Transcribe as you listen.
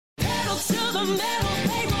pedal to the metal.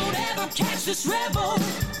 They won't ever catch this rebel.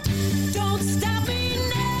 Don't stop me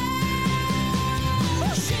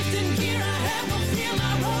now. Shifting gear, I have no fear.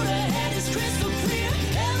 My road ahead is crystal clear.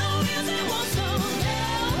 Hell no wheels and won't slow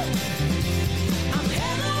down. I'm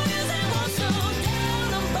hell no wheels and won't slow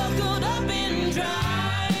down. I'm buckled up in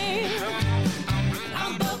drive.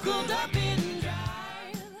 I'm buckled up in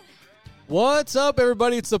drive. What's up,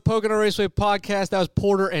 everybody? It's the Pocono Raceway podcast. That was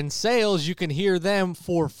Porter and Sales. You can hear them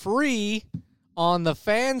for free on the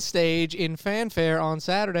fan stage in Fanfare on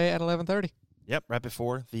Saturday at 11:30. Yep, right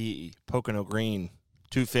before the Pocono Green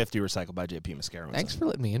 250 recycled by JP Mascaro. Thanks for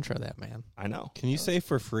letting me intro that, man. I know. Can you say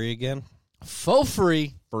for free again? For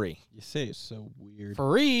free. Free. You say it's so weird.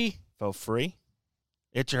 Free. For free.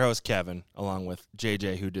 It's your host, Kevin, along with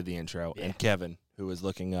JJ, who did the intro, and Kevin, who is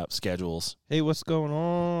looking up schedules. Hey, what's going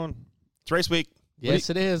on? It's race week. Yes,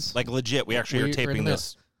 it is. Like, legit. We actually We're are in the taping middle.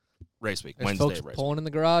 this race week, There's Wednesday folks race pulling in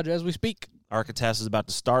the garage as we speak. week. Architect is about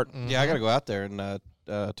to start. Yeah, I got to go out there and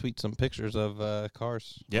tweet some pictures of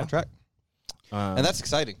cars Yeah. on track. And that's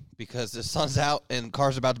exciting because the sun's out and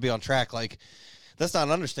cars are about to be on track. Like, let's not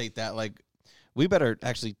understate that. Like, we better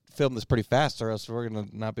actually film this pretty fast or else we're going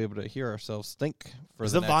to not be able to hear ourselves think for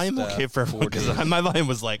Is the the next, volume okay for everyone? 4 Because days. my volume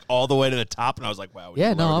was like all the way to the top, and I was like, wow. we Yeah,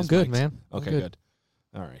 need to no, lower I'm these good, mics. man. I'm Okay, good. good.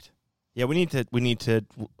 All right. Yeah, we need to,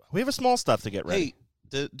 we have a small stuff to get ready.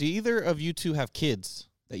 Hey, do either of you two have kids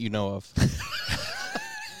that you know of?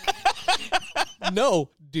 No,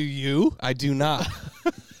 do you? I do not.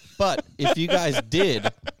 But if you guys did,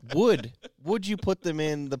 would you put them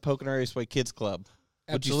in the Pocono Raceway Kids Club?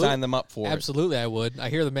 Would Absolutely. you sign them up for it? Absolutely, I would. I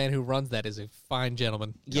hear the man who runs that is a fine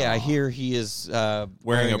gentleman. Yeah, I hear he is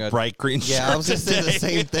Wearing a bright green shirt. Yeah, I was just saying the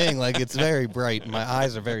today. same thing. Like, it's very bright. My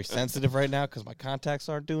eyes are very sensitive right now because my contacts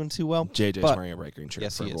aren't doing too well. JJ's But- wearing a bright green shirt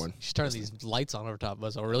Yes, for he is. everyone. You should turn these lights on over top of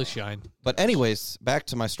us. It'll really shine. But anyways, back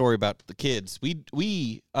to my story about the kids.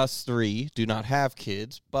 We us three do not have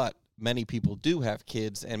kids, but many people do have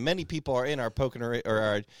kids, and many people are in our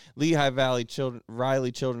our Lehigh Valley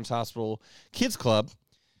Riley Children's Hospital Kids Club.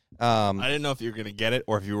 I didn't know if you were going to get it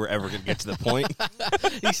or if you were ever going to get to the point.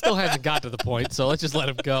 He still hasn't got to the point, so let's just let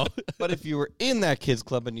him go. But if you were in that kids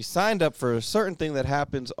club and you signed up for a certain thing that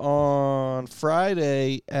happens on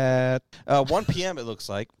Friday at 1 p.m., it looks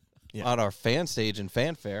like, Yeah. on our fan stage and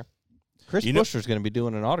fanfare, Chris You know- Busher's going to be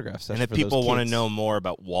doing an autograph session. And if for those people want to kids. know more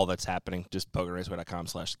about all that's happening, just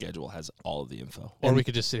PocoNoRaceway.com/schedule has all of the info. Or we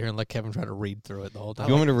could just sit here and let Kevin try to read through it the whole time.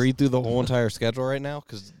 You want me to read through the whole entire schedule right now?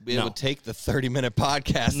 Because it No. would take the 30-minute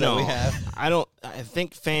podcast that we have. I don't. I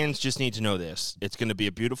think fans just need to know this. It's going to be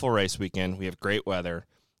a beautiful race weekend. We have great weather.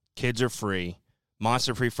 Kids are free.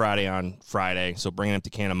 Monster Free Friday on Friday, so bring an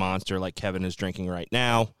empty can of Monster like Kevin is drinking right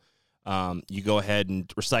now. You go ahead and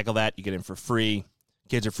recycle that. You get in for free.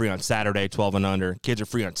 Kids are free on Saturday, 12 and under. Kids are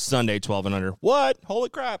free on Sunday, 12 and under. What? Holy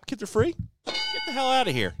crap. Kids are free? Get the hell out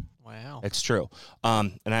of here. Wow. It's true.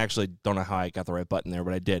 And I actually don't know how I got the right button there,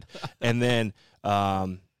 but I did. And then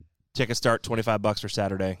tickets start $25 for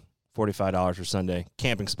Saturday, $45 for Sunday.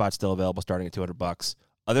 Camping spots still available starting at $200.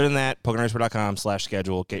 Other than that,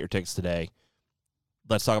 PocoNoRaceway.com/schedule. Get your tickets today.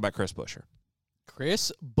 Let's talk about Chris Busher.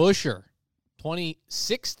 Chris Busher,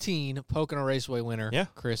 2016 Pocono Raceway winner. Yeah.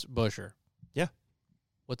 Chris Busher. Yeah.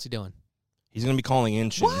 What's he doing? He's going to be calling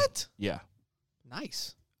in. soon. What? Yeah.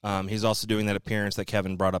 Nice. He's also doing that appearance that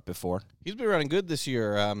Kevin brought up before. He's been running good this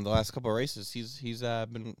year. The last couple of races, he's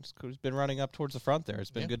been running up towards the front there. It's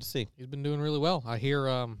been good to see. He's been doing really well. I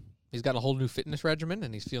hear he's got a whole new fitness regimen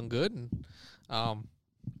and he's feeling good. And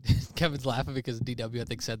Kevin's laughing because DW I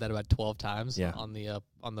think said that about 12 times on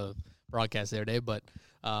the broadcast the other day. But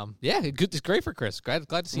yeah, it's great for Chris. Glad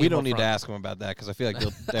to see. We him don't up need to front. ask him about that because I feel like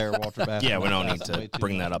he'll dare Walter Bass. Yeah, we don't need Way to too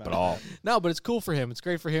bring much that up at about all. No, but it's cool for him. It's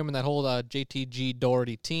great for him and that whole JTG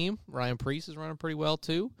Doherty team. Ryan Priest is running pretty well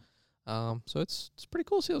too. So it's pretty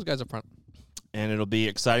cool to see those guys up front. And it'll be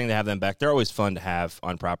exciting to have them back. They're always fun to have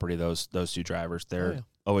on property, those two drivers. They're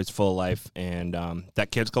always full of life. And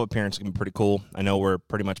that Kids Club appearance is going to be pretty cool. I know we're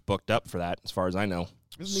pretty much booked up for that, as far as I know.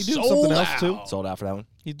 Isn't he doing something else too? Sold out for that one.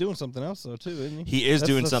 He's doing something else though too, isn't he? He is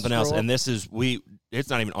doing Let's something else, scroll and up. this is it's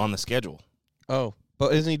not even on the schedule. Oh,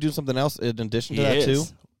 but isn't he doing something else in addition to He that is.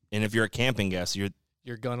 too? And if you're a camping guest,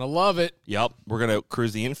 You're gonna love it. we're gonna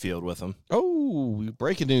cruise the infield with him. Oh,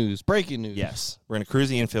 breaking news! Breaking news! Yes, we're gonna cruise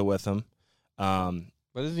the infield with him.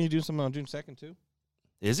 But isn't he doing something on June 2nd too?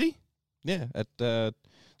 Is he? Yeah, at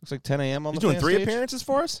looks like 10 a.m. on He's the doing fan 3 stage. appearances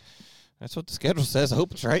for us. That's what the schedule says. I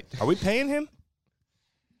hope it's right. Are we paying him?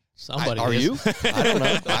 Somebody Are is. you? I don't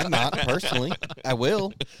know. I'm not personally. I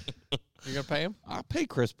will. You're gonna pay him? I'll pay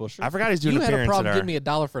Chris Busher. I forgot he's doing You an had a appearance problem at giving me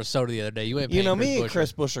 $1 for a soda the other day. You ain't paying You know, Chris me and Busher.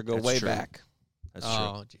 Chris Busher go That's way true. back. That's true.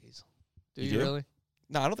 Oh, jeez. Do You you do? really?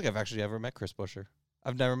 No, I don't think I've actually ever met Chris Buescher.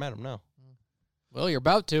 I've never met him. No. Well, you're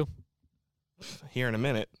about to. Here in a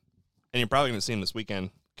minute. And you're probably going to see him this weekend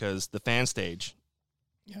because the fan stage,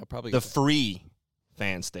 Yeah, probably. the free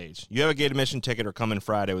fan stage. You have a gate admission ticket or come in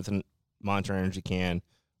Friday with a Monster Energy can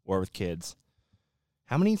or with kids.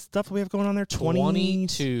 How many stuff do we have going on there?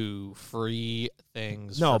 22 free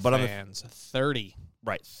things No, for but I'm- fans. 30.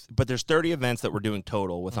 Right. But there's 30 events that we're doing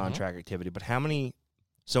total with Mhm. on-track activity. But how many?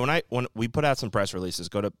 So when we put out some press releases,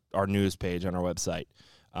 go to our news page on our website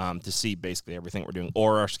to see basically everything we're doing,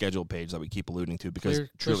 or our schedule page that we keep alluding to because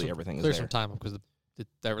truly everything is clear there. some time because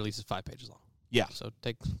that release is 5 pages long. Yeah. So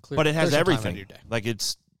clear. But it has clear some time out of everything. your day. Like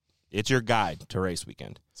it's your guide to race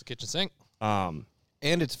weekend. It's a kitchen sink. And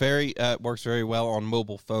it's very works very well on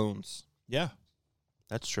mobile phones, Yeah,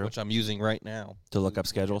 that's true. which I'm using right now. To look up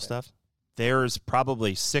schedule stuff. There's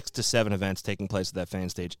probably 6 to 7 events taking place at that fan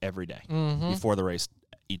stage every day Mm-hmm. before the race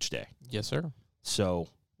each day. Yes, sir. So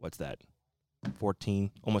what's that? 14,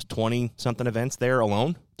 almost 20 something events there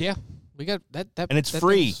alone. Yeah, we got that. And it's that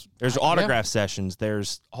free. thing's- There's yeah. autograph sessions.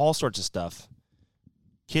 There's all sorts of stuff.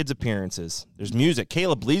 Kids appearances. There's music.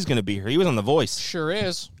 Caleb Lee's going to be here. He was on The Voice. Sure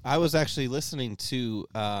is. I was actually listening to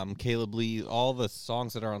Caleb Lee, all the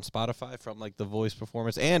songs that are on Spotify from like the Voice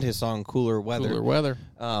performance and his song "Cooler Weather." Cooler weather.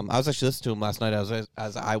 I was actually listening to him last night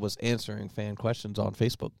as I was answering fan questions on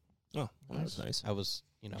Facebook. Oh, well, that's nice. I was,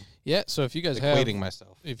 Yeah. So if you guys have, equating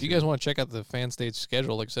myself. if you guys want to check out the fan stage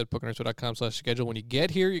schedule, like I said, PocoNorthShow.com/schedule. When you get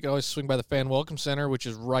here, you can always swing by the Fan Welcome Center, which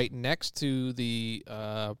is right next to the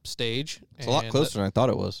stage. It's a lot closer than I thought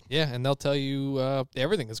it was. Yeah, and they'll tell you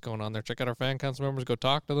everything that's going on there. Check out our fan council members. Go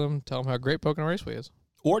talk to them. Tell them how great Pocono Raceway is.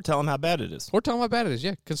 Or tell them how bad it is. Or tell them how bad it is.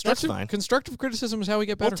 Yeah, fine. Constructive criticism is how we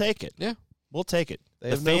get We'll better. take it. Yeah. We'll take it. They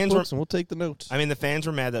The have fans notebooks, and we'll take the notes. I mean, the fans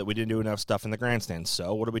were mad that we didn't do enough stuff in the grandstand.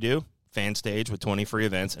 So what do? Fan stage with 20 free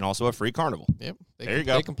events and also a free carnival. Yep. There you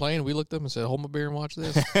go. They complained. We looked at them and said, "Hold my beer and watch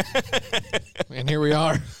this." And here we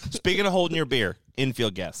are. Speaking of holding your beer,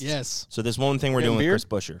 infield guests. Yes, So this one thing we're Getting doing beer? with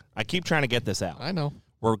Chris Buescher. I keep trying to get this out. I know.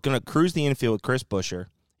 We're going to cruise the infield with Chris Buescher.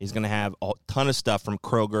 He's going to have a ton of stuff from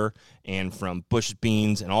Kroger and from Bush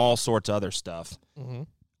Beans and all sorts of other stuff. Mm-hmm.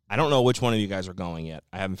 I don't know which one of you guys are going yet.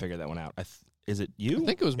 I haven't figured that one out. Is it you? I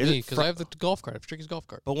think it was Is me because fr- I have the golf cart. I have Stricky's golf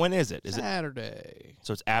cart. But when is it? Is it? Saturday.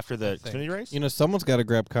 So it's after the think. Xfinity race? Someone's got to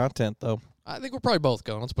grab content though. I think we're probably both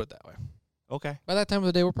going. Let's put it that way. Okay. By that time of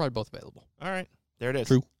the day, we're probably both available. All right. There it is.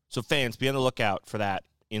 True. So fans, be on the lookout for that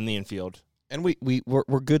in the infield. And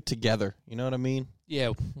we're good together. You know what I mean?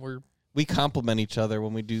 Yeah, we're We complement each other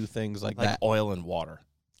when we do things like Like that. oil and water.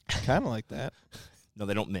 Kind of like that. No,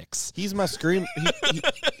 they don't mix. He's my scream.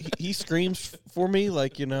 He screams for me,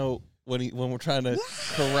 like when we're trying to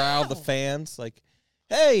corral the fans, like,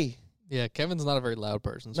 "Hey!" yeah. Kevin's not a very loud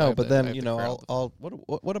person. So I No, have but to- I then have to corral the- I'll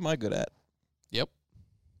what am I good at? Yep.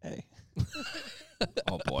 Hey,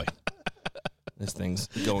 Oh, boy. This thing's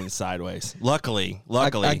going sideways. Luckily.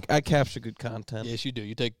 I capture good content. Yes, you do.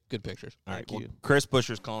 You take good pictures. All right, Thank well, you. Chris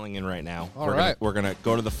Buescher's calling in right now. All We're right. we're gonna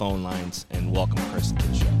go to the phone lines and welcome Chris to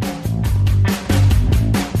the show.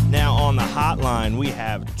 Now on the hotline, we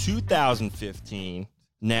have 2015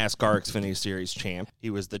 NASCAR Xfinity Series champ. He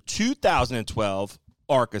was the 2012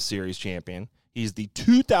 ARCA Series champion. He's the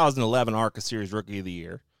 2011 ARCA Series Rookie of the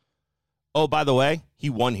Year. Oh, by the way, he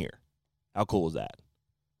won here. How cool is that?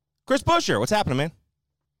 Chris Buescher, what's happening, man?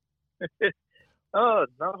 Oh,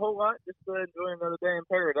 not a whole lot. Just enjoying another day in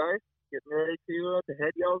paradise. Getting ready to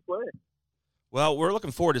head y'all's way. Well, we're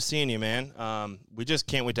looking forward to seeing you, man. We just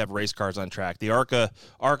can't wait to have race cars on track. The ARCA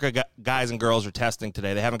guys and girls are testing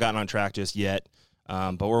today. They haven't gotten on track just yet,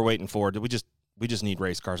 but we're waiting forward. We just need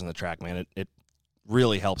race cars on the track, man. It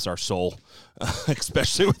really helps our soul,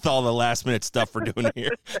 especially with all the last minute stuff we're doing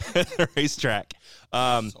here at the racetrack.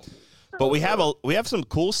 But we have some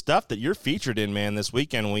cool stuff that you're featured in, man, this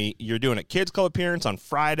weekend. You're doing a Kids Club appearance on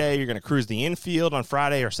Friday. You're going to cruise the infield on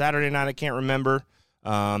Friday or Saturday night. I can't remember.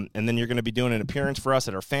 And then you're going to be doing an appearance for us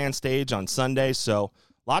at our fan stage on Sunday. So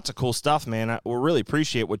lots of cool stuff, man. We really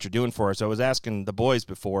appreciate what you're doing for us. I was asking the boys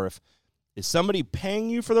before is somebody paying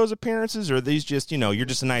you for those appearances, or are these just, you're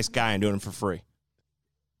just a nice guy and doing them for free?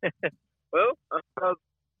 Well,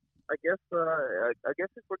 I guess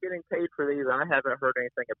if we're getting paid for these, I haven't heard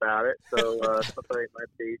anything about it. So somebody might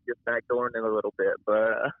be just backdooring it a little bit.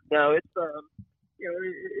 But no, it's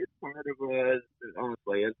it's part of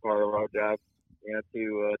honestly, it's part of our job,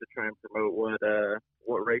 to try and promote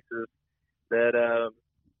what races that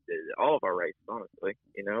all of our races, honestly.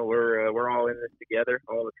 We're all in this together,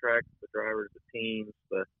 all the tracks, the drivers, the teams,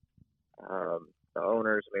 the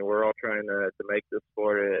owners. I mean, we're all trying to make this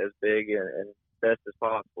sport as big and best as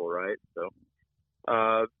possible, right? So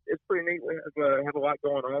it's pretty neat. We have a lot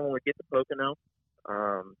going on when we get to Pocono.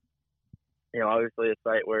 Obviously a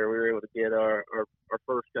site where we were able to get our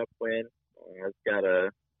first Cup win. It's got a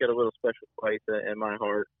little special place in my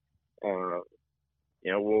heart.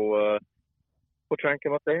 We'll try and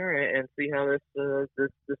come up there and see how this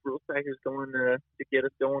rules package is going to get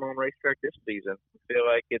us going on racetrack this season. I feel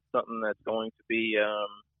like it's something that's going to be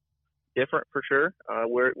different for sure,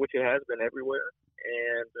 which it has been everywhere.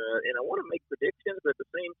 And I want to make predictions, but at the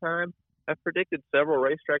same time, I've predicted several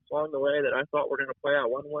racetracks along the way that I thought were going to play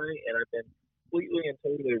out one way, and I've been completely and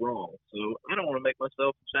totally wrong. So I don't want to make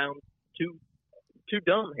myself sound too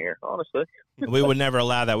dumb here, honestly. We would never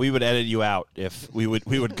allow that. We would edit you out if we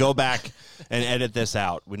would go back and edit this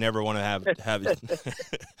out. We never want to have it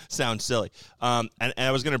sound silly. And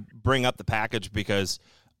I was going to bring up the package because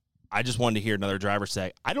I just wanted to hear another driver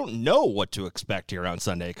say, I don't know what to expect here on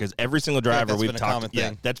Sunday, because every single driver we've talked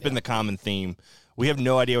to, that's been the common theme. We have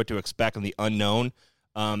no idea what to expect on the unknown.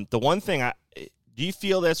 The one thing do you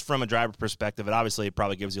feel this from a driver perspective? And obviously it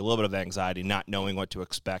probably gives you a little bit of anxiety not knowing what to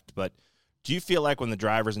expect, but do you feel like when the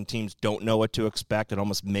drivers and teams don't know what to expect, it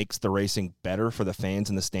almost makes the racing better for the fans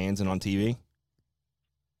in the stands and on TV?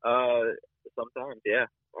 Sometimes, yeah.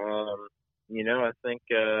 I think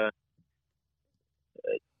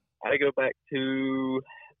I go back to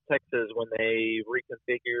Texas when they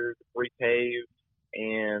reconfigured, repaved,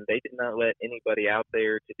 and they did not let anybody out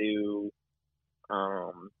there to do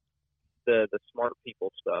the smart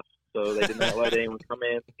people stuff. So they did not let anyone come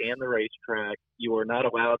in, scan the racetrack. You were not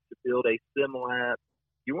allowed to build a sim lap.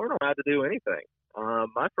 You weren't allowed to do anything.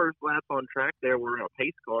 My first lap on track there, we're in a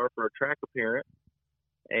pace car for a track appearance.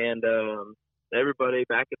 And everybody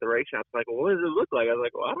back at the race shop's like, well, what does it look like? I was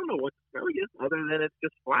like, well, I don't know what to tell you other than it's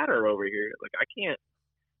just flatter over here. Like, I can't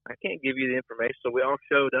give you the information. So we all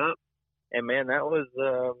showed up. And, man, that was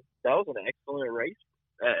an excellent race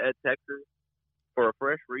at Texas for a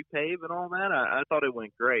fresh repave and all that. I thought it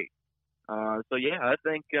went great. I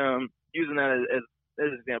think using that as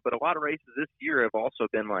an example, but a lot of races this year have also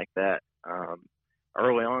been like that.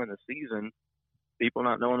 Early on in the season, people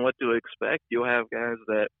not knowing what to expect, you'll have guys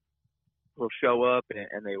that will show up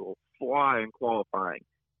and they will fly in qualifying,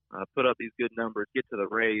 put up these good numbers, get to the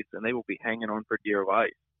race, and they will be hanging on for dear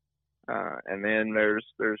life. And then there's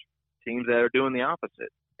teams that are doing the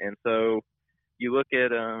opposite. And so you look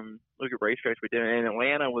at racetracks we did, and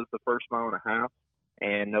Atlanta was the first mile and a half,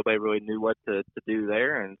 and nobody really knew what to do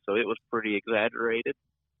there, and so it was pretty exaggerated.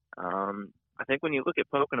 I think when you look at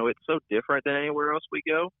Pocono, it's so different than anywhere else we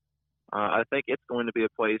go. I think it's going to be a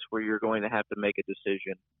place where you're going to have to make a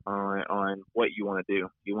decision on what you want to do.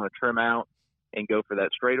 Do you want to trim out and go for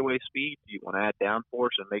that straightaway speed? Do you want to add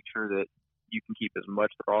downforce and make sure that you can keep as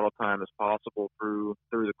much throttle time as possible through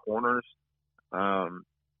the corners?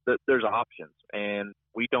 There's options, and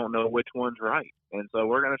we don't know which one's right. And so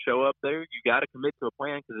we're going to show up there. You got to commit to a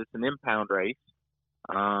plan because it's an impound race.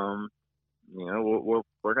 We're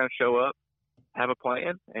going to show up, have a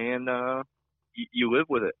plan, and you live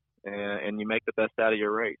with it, and you make the best out of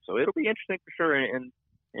your race. So it'll be interesting for sure. And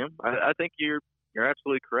I think you're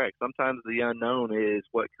absolutely correct. Sometimes the unknown is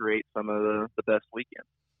what creates some of the best weekends.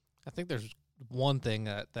 I think there's one thing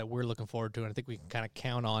that we're looking forward to, and I think we can kind of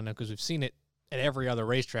count on because we've seen it at every other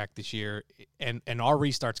racetrack this year, and our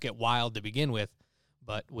restarts get wild to begin with,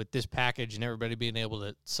 but with this package and everybody being able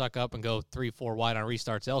to suck up and go 3-4 wide on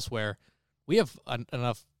restarts elsewhere, we have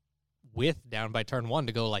enough width down by turn one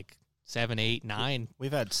to go like 7, 8, 9.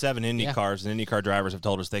 We've had 7 Indy cars, and IndyCar drivers have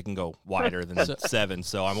told us they can go wider than 7.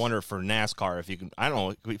 So I wonder for NASCAR if you can. I don't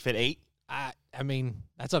know. Can we fit 8? I mean,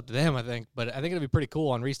 that's up to them, I think. But I think it'll be pretty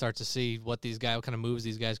cool on restarts to see what kind of moves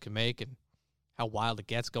these guys can make and how wild it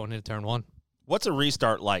gets going into turn one. What's a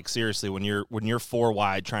restart like, seriously, when you're 4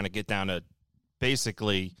 wide trying to get down to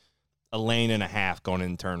basically a lane and a half going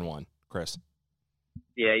in turn one, Chris?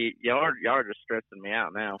 Yeah, y'all are just stressing me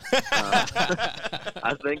out now.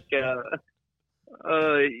 I think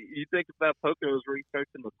you think about Pocono's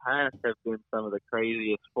restarts in the past have been some of the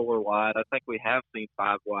craziest 4 wide. I think we have seen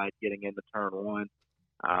 5 wide getting into turn one.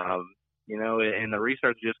 And the restarts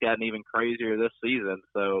have just gotten even crazier this season.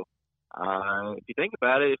 So if you think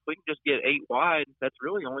about it, if we can just get 8 wide, that's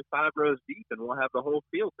really only 5 rows deep, and we'll have the whole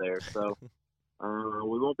field there. So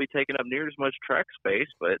we won't be taking up near as much track space,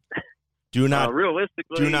 but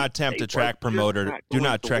realistically, do not tempt a track promoter. Do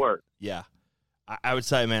not track. Yeah, I would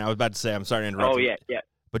say, man. I was about to say, I'm sorry to interrupt. Oh yeah.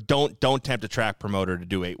 But don't tempt a track promoter to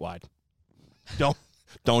do 8 wide. Don't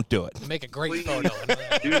do it. Make a great Please, photo.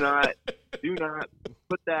 do not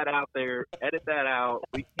put that out there. Edit that out.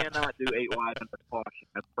 We cannot do 8 wide under caution.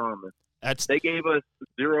 I promise. They gave us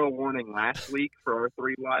 0 warning last week for our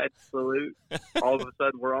 3 wide salute. All of a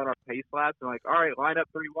sudden, we're on our pace laps and like, all right, line up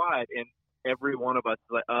 3 wide, and every one of us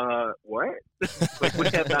is like, what? Like we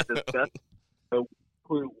have not discussed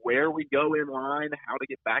where we go in line, how to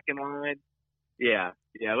get back in line. Yeah.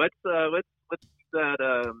 Let's put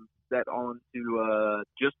that on to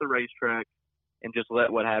just the racetrack and just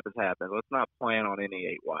let what happens happen. Let's not plan on any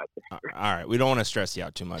 8 wide. All right, we don't want to stress you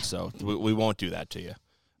out too much, so we won't do that to you.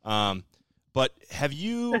 But have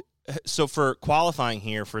you – so for qualifying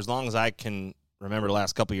here, for as long as I can remember the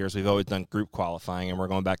last couple of years, we've always done group qualifying, and we're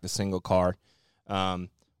going back to single car.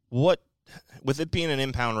 With it being an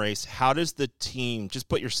impound race, how does the team – just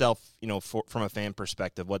put yourself, from a fan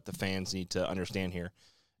perspective, what the fans need to understand here.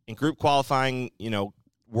 In group qualifying,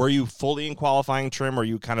 were you fully in qualifying trim, or are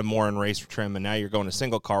you kind of more in race trim, and now you're going to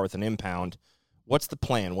single car with an impound? What's the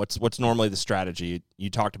plan? What's normally the strategy? You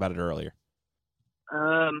talked about it earlier.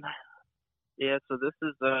 Yeah, so this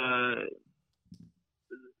is the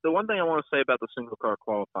one thing I want to say about the single car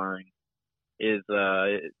qualifying is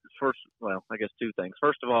first, well, I guess 2 things.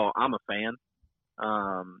 First of all, I'm a fan,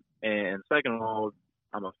 and second of all,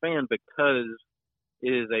 I'm a fan because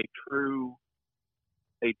it is a true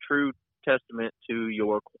testament to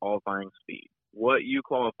your qualifying speed. What you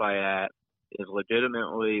qualify at is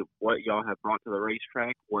legitimately what y'all have brought to the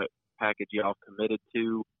racetrack, what package y'all committed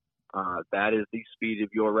to. That is the speed of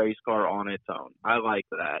your race car on its own. I like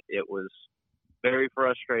that. It was very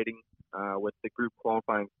frustrating with the group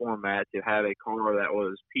qualifying format to have a car that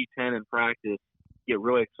was P10 in practice, get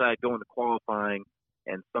really excited going to qualifying,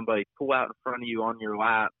 and somebody pull out in front of you on your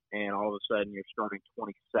lap, and all of a sudden you're starting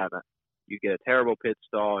 27th. You get a terrible pit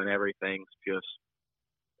stall, and everything's just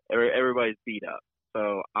everybody's beat up.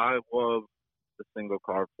 So I love the single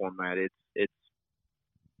car format. It's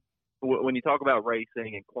when you talk about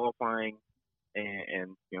racing and qualifying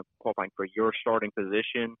and qualifying for your starting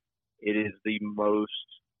position, it is the most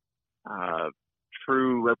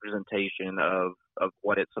true representation of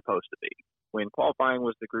what it's supposed to be. When qualifying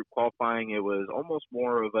was the group qualifying, it was almost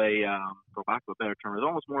more of a, for lack of a better term, it was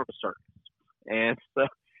almost more of a circus. And so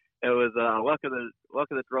it was luck of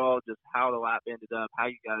the draw, just how the lap ended up, how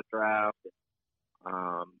you got a draft.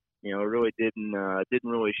 It really didn't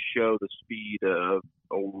really show the speed of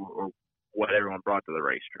or what everyone brought to the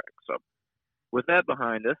racetrack. So with that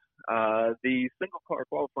behind us, the single car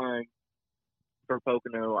qualifying for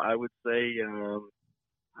Pocono, I would say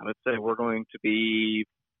we're going to be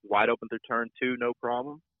wide open through turn 2, no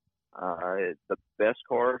problem. The best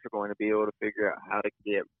cars are going to be able to figure out how to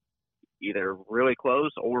get either really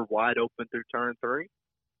close or wide open through turn 3.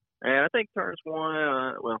 And I think turn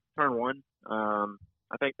 1,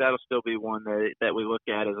 I think that'll still be one that we look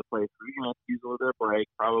at as a place where you're going to have to use a little bit of brake,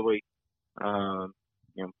 probably,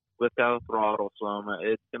 lift out the throttle some.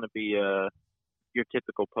 It's going to be your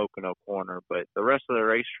typical Pocono corner, but the rest of the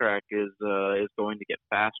racetrack is going to get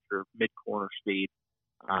faster mid-corner speed,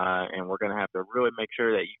 and we're going to have to really make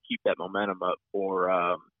sure that you keep that momentum up for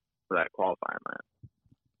that qualifying lap.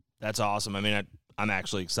 That's awesome. I mean, I'm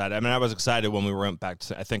actually excited. I mean, I was excited when we went back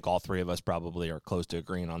to, I think all 3 of us probably are close to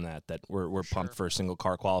agreeing on that we're pumped for single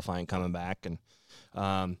car qualifying coming back. And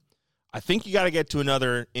I think you got to get to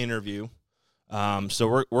another interview.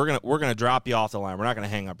 So we're gonna drop you off the line. We're not gonna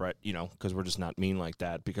hang up right, because we're just not mean like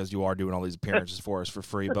that, because you are doing all these appearances for us for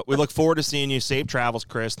free. But we look forward to seeing you. Safe travels,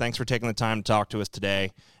 Chris. Thanks for taking the time to talk to us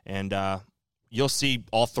today. And you'll see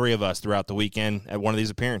all 3 of us throughout the weekend at one of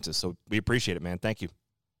these appearances. So we appreciate it, man. Thank you.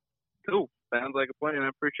 Cool. Sounds like a plan. I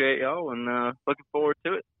appreciate y'all, and looking forward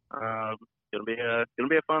to it. It's gonna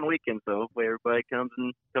be a fun weekend. So hopefully everybody comes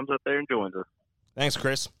up there and joins us. Thanks,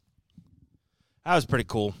 Chris. That was pretty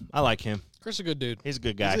cool. I like him. Chris is a good dude. He's a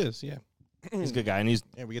good guy. He is, yeah. He's a good guy,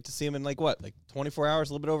 and we get to see him in 24 hours,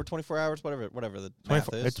 a little bit over 24 hours, whatever the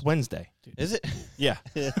math is. It's Wednesday. Is it? Yeah.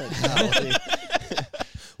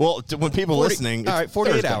 Well, when people listening, all right,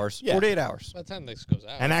 48 Thursday. hours. Yeah. 48 hours. By the time this goes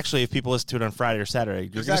out. And actually, if people listen to it on Friday or Saturday,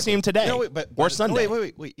 you're going to see him today or Sunday.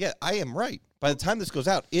 Wait. Yeah, I am right. By the time this goes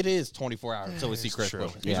out, it is 24 hours until we see Chris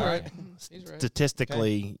Wilson. He's right.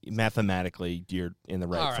 Statistically, mathematically, you're in the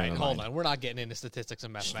right All frame right, of hold mind. on. We're not getting into statistics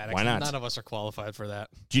and mathematics. Why not? None of us are qualified for that.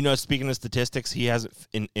 Do you know, speaking of statistics, he has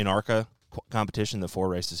in ARCA competition, the 4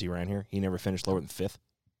 races he ran here, he never finished lower than 5th.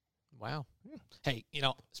 Wow. Hey,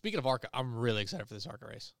 speaking of ARCA, I'm really excited for this ARCA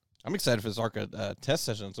race. I'm excited for this ARCA test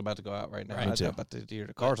session that's about to go out right now. Right. Me too. I'm about to hear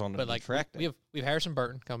the cars on the track. We have Harrison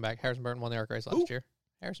Burton coming back. Harrison Burton won the ARCA race last year.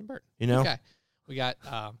 Harrison Burton. Okay. We got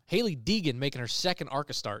Haley Deegan making her second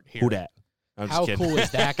ARCA start here. Who dat? How cool is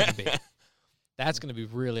that going to be? That's going to be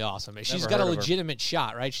really awesome. She's got a legitimate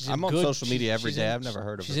shot, right? I'm on social media every day. I've never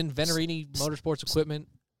heard of her. She's in Venerini Motorsports Equipment.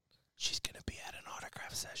 she's going to be at an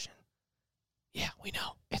autograph session. Yeah, we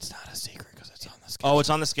know. It's not a secret because it's on the schedule. Oh, it's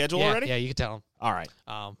on the schedule Yeah, already? yeah, you can tell him. All right.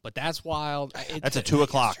 But that's wild. That's at 2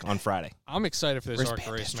 o'clock on Friday. I'm excited for this ARC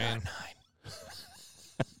Wristband race, test man. drive 9.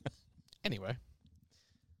 Anyway,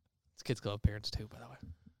 this kid's club parents too, by the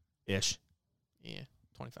way. Ish. Yeah,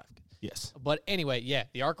 25. Yes. But anyway, yeah,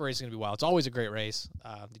 the ARC race is going to be wild. It's always a great race.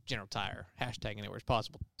 The General Tire, hashtag anywhere is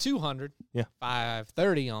possible. 200. Yeah.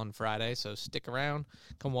 5:30 on Friday, so stick around.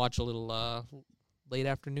 Come watch a little late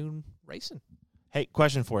afternoon racing. Hey,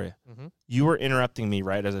 question for you. Mm-hmm. You were interrupting me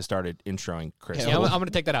right as I started introing Chris. Yeah, I'm going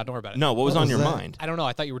to take that out. Don't worry about it. No, what was What on was your that? mind? I don't know.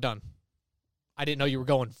 I thought you were done. I didn't know you were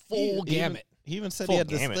going full gamut. He even said Full he had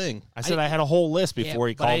this gamut. thing. I said I had a whole list Yeah, before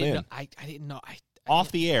he but I called didn't in. know- I didn't know.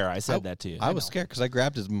 Off the air, I said that to you. I was scared because I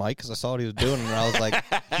grabbed his mic because I saw what he was doing, and I was like,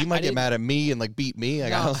 he might get didn't- mad at me and like beat me.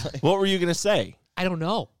 Like, I No. was like, What were you going to say? I don't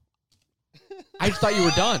know. I just thought you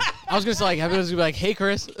were done. I was going to say, I was going to be like, hey,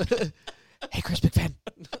 Chris. Hey, Chris, big fan.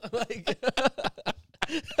 Like,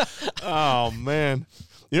 Oh, man.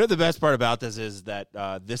 You know what the best part about this is that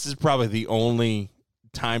this is probably the only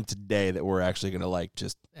time today that we're actually going to like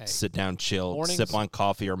just Hey. sit down, chill, Mornings- sip on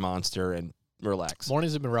coffee or Monster and relax.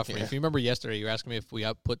 mornings have been rough for me. Yeah. If you remember yesterday, you were asking me if we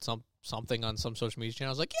put something on some social media channel.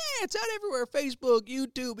 I was like, yeah, it's out everywhere. Facebook,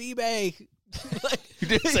 YouTube, eBay. Like, You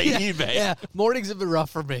did say yeah, eBay. Yeah, mornings have been rough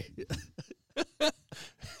for me.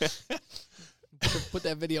 Put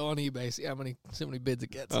that video on eBay. See how many bids it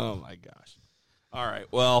gets. Oh, my gosh. All right.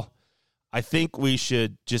 Well, I think we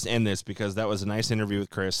should just end this because that was a nice interview with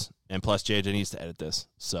Chris. And plus, JJ needs to edit this.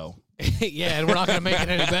 So, Yeah, and we're not going to make it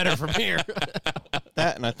any better from here.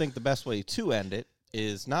 that, and I think the best way to end it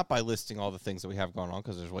is not by listing all the things that we have going on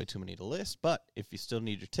because there's way too many to list. But if you still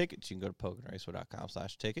need your tickets, you can go to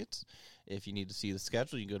PocoNRaceway.com/tickets. If you need to see the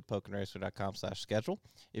schedule, you can go to PocoNRaceway.com/schedule.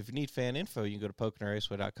 If you need fan info, you can go to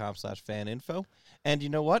PocoNRaceway.com/fan info. And you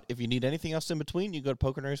know what? If you need anything else in between, you can go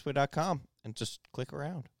to PocoNRaceway.com and just click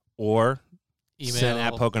around. or Email. send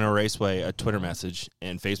at Pocono Raceway a Twitter message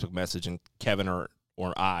and Facebook message, and Kevin or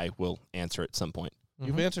I will answer at some point.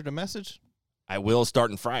 You've answered a message? I will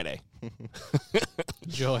starting Friday.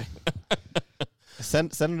 Joy.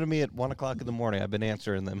 Send them to me at 1 o'clock in the morning. I've been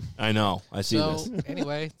answering them. I know. I see So, this.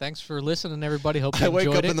 anyway, thanks for listening, everybody. Hope you I wake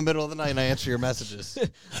enjoyed up it. in the middle of the night and I answer your messages.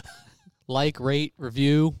 Like, rate,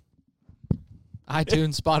 review,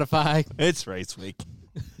 iTunes, Spotify, It's race week.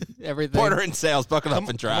 everything. Porter and Sales, buckle up and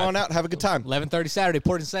Come drive. on out. Have a good time. 11:30 Saturday,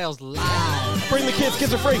 Port and Sales live. Bring the kids.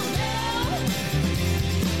 Kids are free.